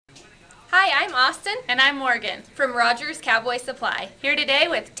Hi, I'm Austin. And I'm Morgan from Rogers Cowboy Supply. Here today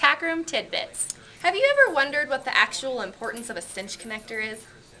with Tack Tidbits. Have you ever wondered what the actual importance of a cinch connector is?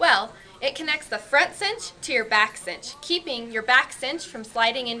 Well, it connects the front cinch to your back cinch, keeping your back cinch from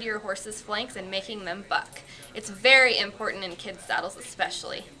sliding into your horse's flanks and making them buck. It's very important in kids' saddles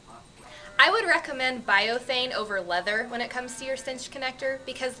especially. I would recommend biothane over leather when it comes to your cinch connector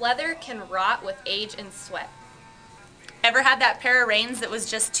because leather can rot with age and sweat. Ever had that pair of reins that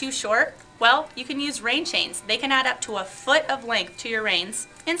was just too short? Well, you can use rein chains. They can add up to a foot of length to your reins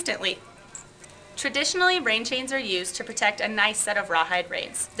instantly. Traditionally, rein chains are used to protect a nice set of rawhide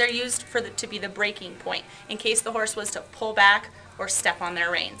reins. They're used to be the breaking point in case the horse was to pull back or step on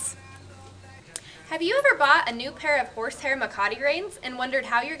their reins. Have you ever bought a new pair of horsehair Makati reins and wondered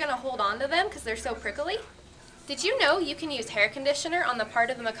how you're going to hold on to them because they're so prickly? Did you know you can use hair conditioner on the part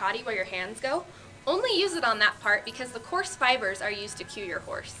of the Makati where your hands go? Only use it on that part because the coarse fibers are used to cue your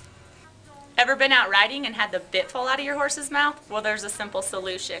horse. Ever been out riding and had the bit fall out of your horse's mouth? Well, there's a simple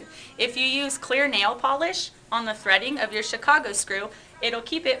solution. If you use clear nail polish on the threading of your Chicago screw, it'll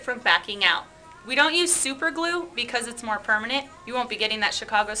keep it from backing out. We don't use super glue because it's more permanent. You won't be getting that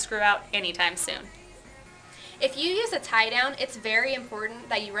Chicago screw out anytime soon. If you use a tie down, it's very important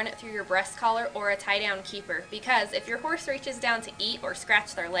that you run it through your breast collar or a tie down keeper because if your horse reaches down to eat or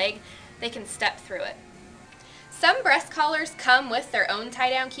scratch their leg, they can step through it. Some breast collars come with their own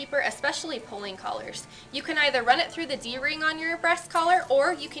tie-down keeper, especially pulling collars. You can either run it through the D-ring on your breast collar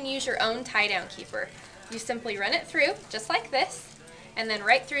or you can use your own tie-down keeper. You simply run it through, just like this, and then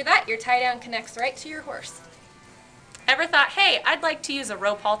right through that, your tie-down connects right to your horse. Ever thought, hey, I'd like to use a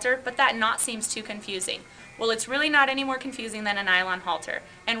rope halter, but that knot seems too confusing? Well, it's really not any more confusing than a nylon halter.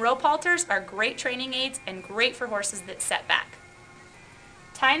 And rope halters are great training aids and great for horses that set back.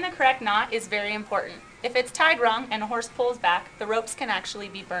 Tying the correct knot is very important. If it's tied wrong and a horse pulls back, the ropes can actually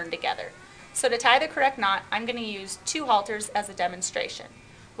be burned together. So to tie the correct knot, I'm going to use 2 halters as a demonstration.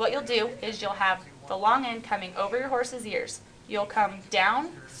 What you'll do is you'll have the long end coming over your horse's ears. You'll come down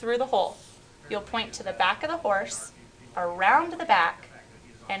through the hole. You'll point to the back of the horse, around the back,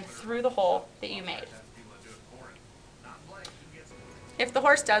 and through the hole that you made. If the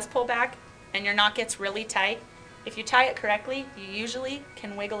horse does pull back and your knot gets really tight, if you tie it correctly, you usually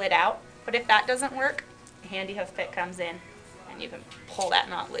can wiggle it out, but if that doesn't work, a handy hoof pick comes in and you can pull that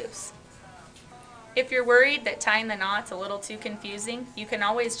knot loose. If you're worried that tying the knot's a little too confusing, you can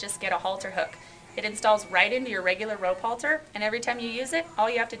always just get a halter hook. It installs right into your regular rope halter, and every time you use it, all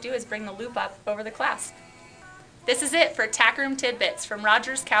you have to do is bring the loop up over the clasp. This is it for Tack Tidbits from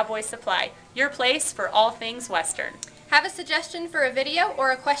Rogers Cowboy Supply, your place for all things Western. Have a suggestion for a video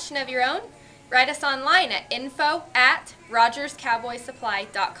or a question of your own? Write us online at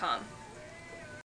info@rogerscowboysupply.com.